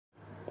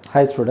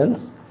Hi students.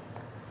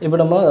 இப்போ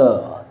நம்ம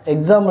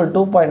example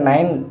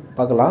 2.9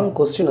 பார்க்கலாம்.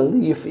 Question வந்து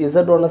if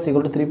z1 is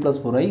equal to 3 plus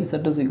 4i,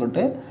 z2 is equal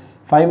to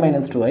 5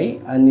 minus 2i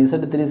and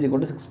z3 is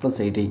equal to 6 plus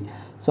 8i.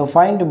 So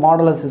find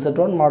modulus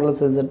z1,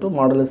 modulus z2,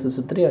 modulus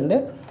z3 and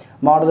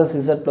modulus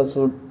z plus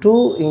 2.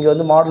 இங்க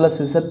வந்து modulus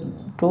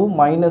z2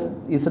 minus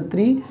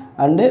z3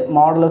 and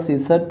modulus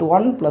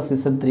z1 plus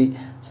z3.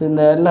 So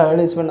இந்த எல்லா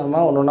வேல்யூஸ்மே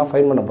நம்ம ஒவ்வொண்ணா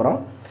find பண்ணப்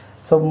போறோம்.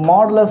 So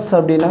modulus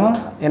அப்படினா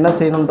என்ன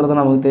செய்யணும்ன்றது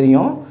நமக்கு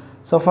தெரியும்.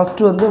 So first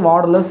வந்து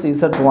modulus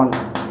z1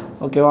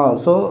 ஓகேவா.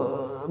 ஸோ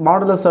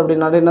மாடுலஸ்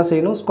அப்படின்னாலே என்ன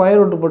செய்யணும், ஸ்கொயர்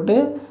ரூட் போட்டு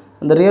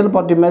அந்த ரியல்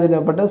பார்ட்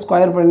இமேஜினரி பார்ட்டை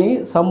ஸ்கொயர் பண்ணி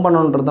சம்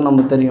பண்ணணுன்றது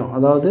நமக்கு தெரியும்.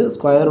 அதாவது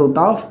square root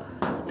of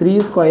 3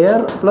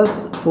 square plus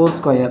 4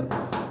 square.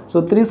 So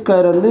 3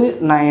 square வந்து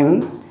 9,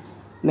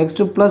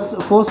 next plus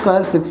 4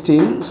 square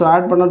 16. So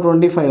add பண்ணால்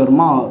 25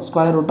 வருமா.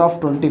 Square root of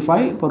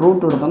 25. இப்போ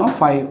ரூட் எடுத்தோன்னா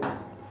 5.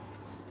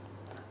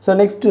 So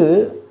next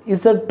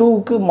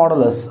z2க்கு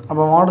modulus.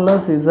 அப்போ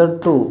modulus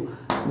z2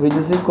 which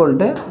is equal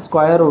to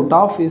square root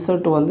of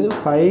z2 வந்து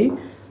 5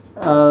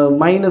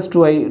 minus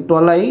 2i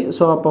 12i.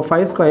 so அப்போ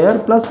 5 square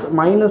plus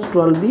minus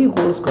 12 the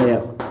whole square,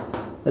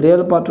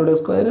 real part உடைய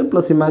square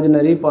plus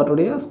imaginary part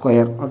உடைய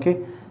square. okay,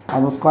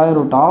 அப்போ square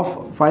root of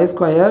 5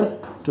 square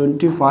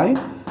 25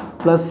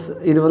 plus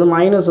இது வந்து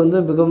minus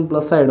வந்து become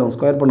plus ஆகிடும்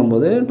square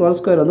பண்ணும்போது. 12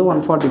 square வந்து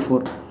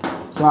 144.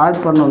 ஸோ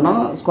ஆட் பண்ணோன்னா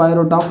square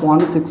root of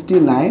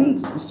 169,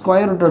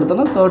 square root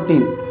எடுத்தோன்னா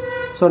 13.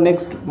 So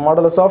next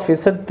modulus of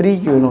z3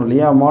 க்கு வேணும்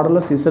இல்லையா.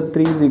 modulus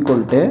z3 is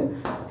equal to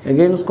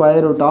again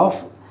square root of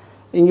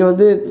இங்கே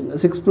வந்து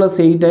 6 plus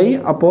 8i.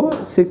 அப்போது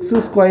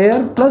 6 square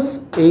plus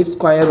 8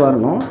 square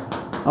வரணும்.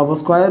 அப்போ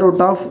square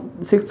root of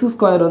 6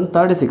 square வந்து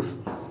 36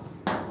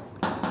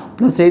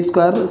 plus 8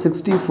 square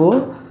 64.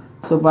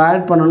 ஸோ இப்போ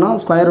ஆட் பண்ணோன்னா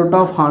square root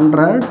of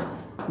 100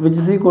 which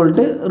is equal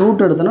to root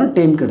எடுத்தோன்னா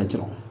 10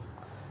 கிடைச்சிரும்.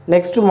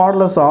 next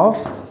modulus of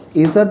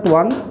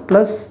z1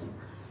 plus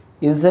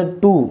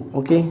z2.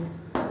 okay,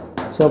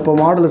 so இப்போ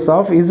மாடுலஸ்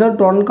ஆஃப்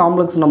z1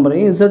 காம்ப்ளெக்ஸ்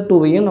நம்பரையும்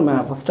z2வையும் நம்ம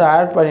ஃபஸ்ட்டு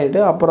ஆட் பண்ணிவிட்டு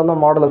அப்புறம் தான்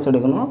மாடுலஸ்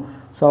எடுக்கணும்.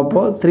 ஸோ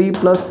அப்போது 3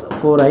 plus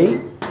 4i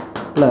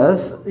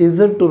plus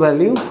z2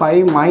 value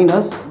 5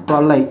 minus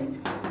 12i.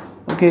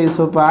 Okay, so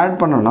இப்போ ஆட்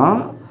பண்ணோன்னா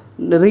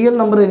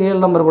ரியல்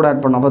நம்பர் கூட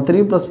ஆட் பண்ணோம். அப்போ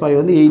 3 ப்ளஸ்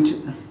 5 வந்து 8.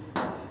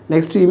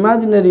 நெக்ஸ்ட்டு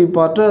இமேஜினரி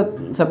பார்ட்டை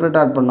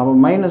செப்பரேட் ஆட் பண்ணோம். அப்போ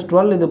மைனஸ்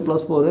 12 இது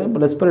ப்ளஸ் 4. இப்போ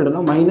லெஸ்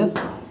பண்ணிவிட்டோம்னா மைனஸ்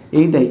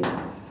 8i.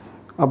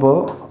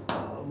 அப்போது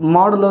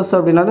மாடுலஸ்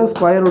அப்படின்னாலே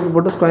ஸ்கொயர் ரூட்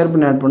போட்டு ஸ்கொயர்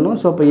பண்ணி ஆட் பண்ணணும்.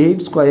 ஸோ அப்போ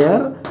 8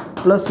 square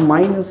plus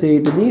minus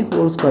 8 the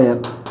whole square.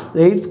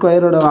 8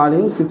 ஸ்கொயரோட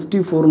வேல்யூ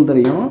 64ன்னு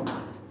தெரியும்.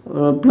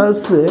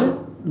 ப்ளஸ்ஸு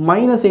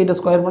மைனஸ் 8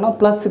 ஸ்கொயர் பண்ணால்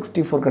ப்ளஸ்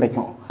 64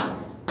 கிடைக்கும்.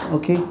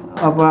 ஓகே,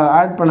 அப்போ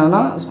ஆட்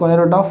பண்ணனா ஸ்கொயர்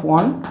ரூட் ஆஃப்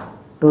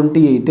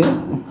 128.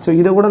 ஸோ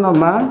இதை கூட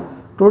நம்ம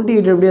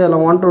 28 எப்படி அதில்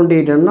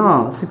 128ன்னா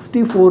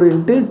 64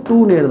 இன்ட்டு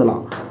 2ன்னு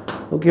எழுதலாம்.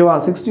 ஓகேவா.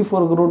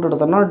 64க்கு ரூட்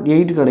எடுத்தோம்னா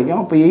 8 கிடைக்கும்.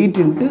 அப்போ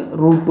 8 இன்ட்டு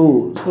ரூட் 2.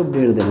 ஸோ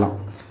இப்படி எழுதிடலாம்.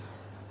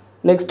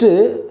 Next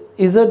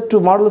z2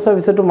 modulus of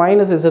z2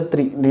 minus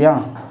z3 இல்லையா.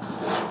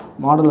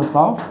 Modulus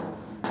of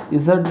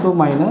z2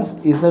 minus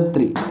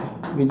z3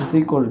 which is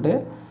equal to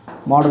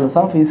modulus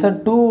of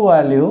z2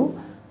 value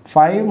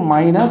 5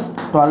 minus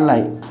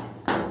 12i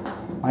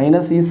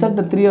minus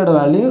z3 ஓட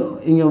வேல்யூ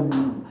இங்கே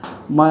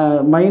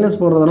மைனஸ்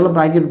போடுறதுனால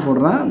ப்ராக்கெட்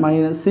போடுறேன்.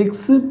 Minus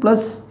 6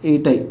 plus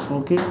 8i.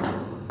 Okay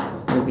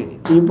okay,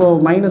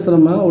 இப்போது minus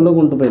நம்ம உள்ளே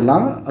கொண்டு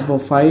போயிடலாம்.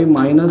 அப்போ 5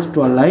 minus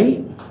 12i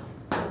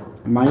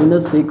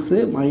minus 6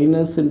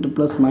 minus into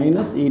plus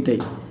minus 8i.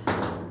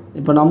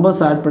 இப்போ நம்பர்ஸ்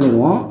ஆட்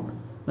பண்ணிடுவோம்.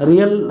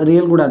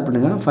 ரியல் கூட ஆட்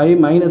பண்ணுங்கள். 5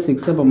 மைனஸ்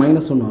 6 அப்போ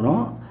மைனஸ் 1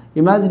 வரும்.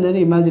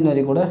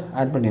 இமேஜினரி கூட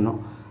ஆட் பண்ணிடணும்.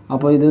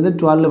 அப்போ இது வந்து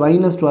 12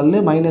 மைனஸ்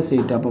 12 மைனஸ்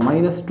 8. அப்போ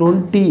மைனஸ்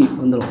 20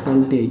 வந்துடும்.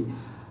 20i.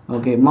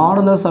 ஓகே,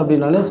 மாடுலஸ்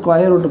அப்படின்னாலே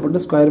ஸ்கொயர் ரூட்டு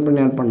போட்டு ஸ்கொயர்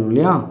பண்ணி ஆட் பண்ணணும்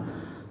இல்லையா.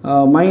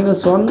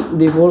 Minus 1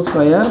 the whole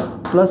square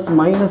plus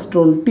minus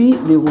 20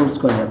 the whole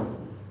square.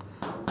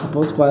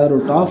 அப்போது square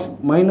root of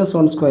minus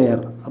 1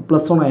 square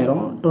plus 1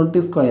 ஆயிரும்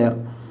 20 ஸ்கொயர்.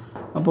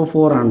 அப்போ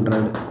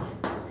 400.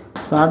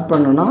 ஸோ ஆட்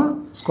பண்ணோன்னா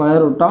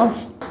square root of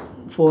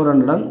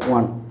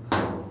 401.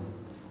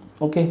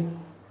 Okay,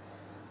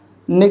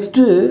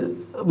 next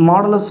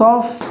modulus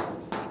of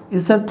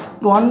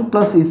z1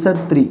 plus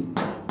z3.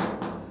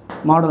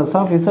 Modulus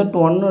of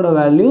z1ஓட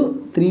value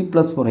 3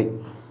 plus 4i.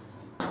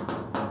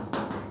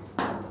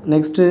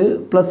 Next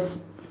plus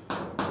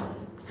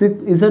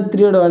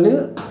z3ஓட value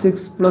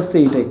 6 plus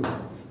 8i.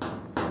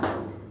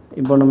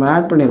 இப்போ நம்ம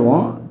add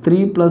பண்ணிடுவோம். 3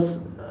 plus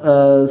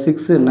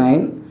 6 9,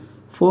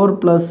 4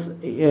 plus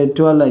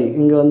 12i.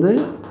 இங்கே வந்து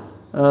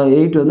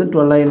 8 வந்து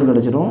 12iன்னு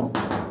கிடச்சிரும்.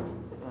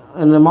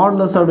 இந்த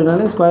மாடுலஸ்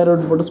அப்படின்னாலே ஸ்கொயர்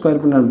ரூட் போட்டு ஸ்கொயர்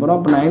பண்ணி அனுப்புகிறோம்.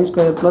 அப்போ 9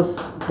 ஸ்கொயர் ப்ளஸ்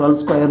 12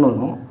 ஸ்கொயர்னு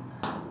வரும்.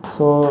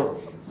 So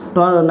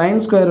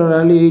 9 square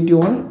value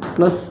 81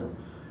 plus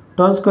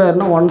 12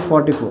 ஸ்கொயர்னால்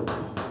 144.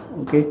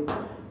 Okay,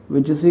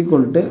 which is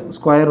equal to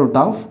square root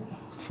of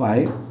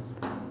 5.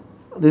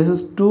 This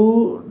is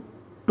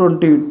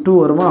 222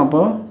 வருமா.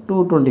 அப்போ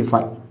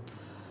 225.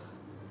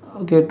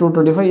 ஓகே,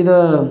 225. இதை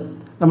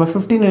நம்ம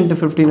 15 ×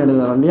 15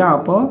 எடுக்கிறோம் இல்லையா.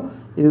 அப்போது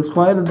இது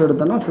ஸ்கொயர் ரூட்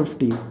எடுத்தோன்னா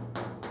 15.